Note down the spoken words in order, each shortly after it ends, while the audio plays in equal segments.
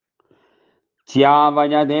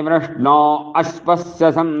स्यावयति वृष्णो अश्वस्य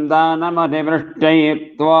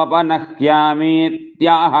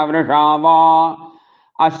सन्तानमतिवृष्ट्यैर्त्वोपनह्यामीत्याह वृषावा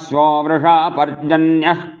अश्वो वृषा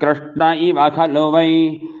पर्जन्यः कृष्ण इव खलु वै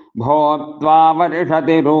भोक्त्वा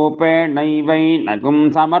वर्षति रूपेणैवैनकुं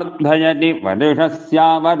समर्थयति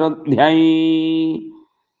वर्षस्यावरुध्यै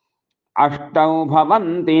अष्टौ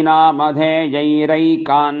भवन्ति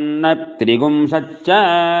नामधेयैरैकान्न त्रिगुंसच्च